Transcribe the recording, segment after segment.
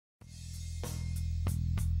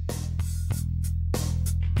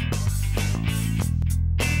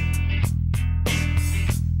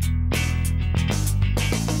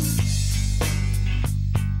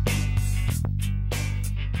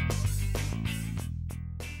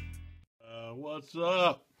What's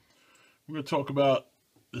up? We're going to talk about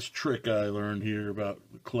this trick I learned here about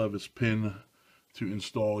the Clevis Pin to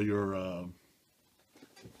install your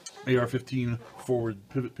AR15 forward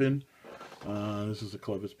pivot pin. This is a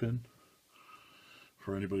Clevis pin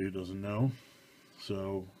for anybody who doesn't know.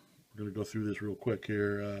 So we're going to go through this real quick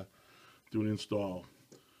here. Do an install.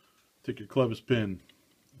 Take your Clevis pin,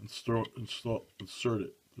 insert it through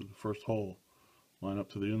the first hole. Line up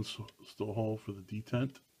to the install hole for the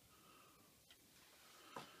detent.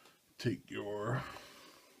 Take your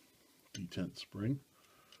detent spring,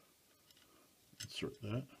 insert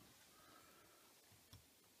that.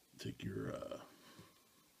 Take your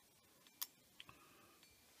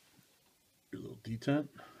little detent,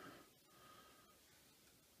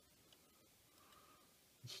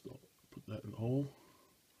 put that in the hole.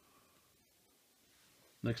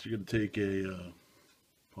 Next, you're going to take a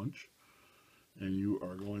punch, and you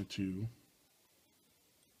are going to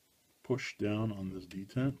push down on this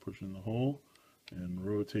detent, push in the hole, and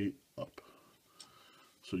rotate up.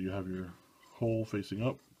 So you have your hole facing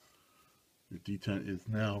up. Your detent is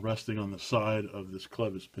now resting on the side of this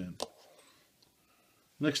Clevis pin.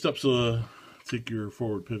 Next step's take your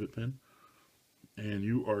forward pivot pin, and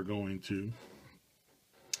you are going to,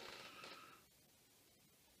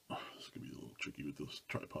 this could be a little tricky with this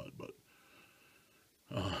tripod, but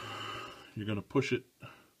you're going to push it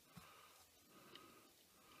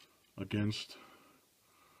against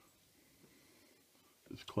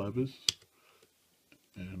this Clevis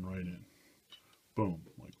and right in. Boom,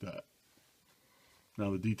 like that. Now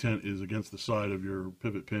the detent is against the side of your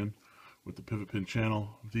pivot pin with the pivot pin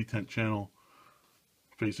channel, detent channel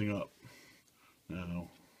facing up. Now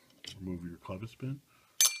remove your Clevis pin.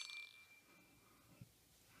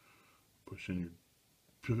 Push in your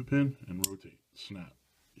pivot pin and rotate. Snap.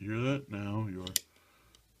 You hear that? Now your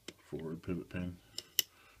forward pivot pin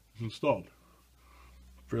is installed.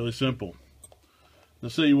 Fairly simple.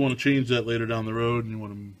 Let's say you want to change that later down the road and you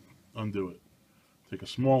want to undo it. Take a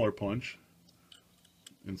smaller punch,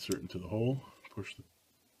 insert into the hole, push the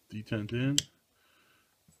detent in,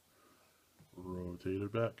 rotate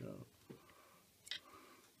it back out.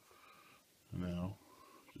 Now,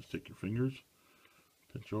 just take your fingers,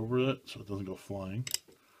 pinch over it so it doesn't go flying,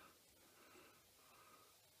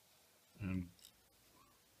 and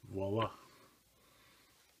voila.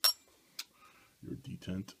 Your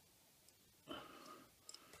detent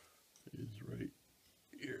is right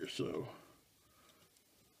here, so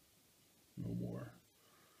no more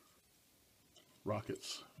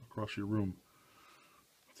rockets across your room.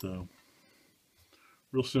 So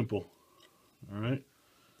real simple. All right,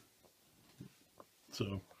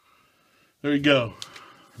 so there you go.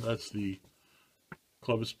 That's the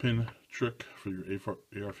Clevis pin trick for your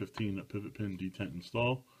AR15 pivot pin detent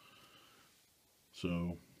install.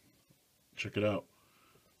 So check it out.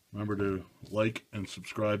 Remember to like and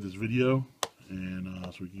subscribe this video, and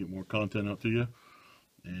so we can get more content out to you.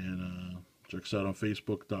 And check us out on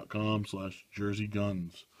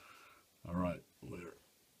Facebook.com/JerseyGuns. All right, later.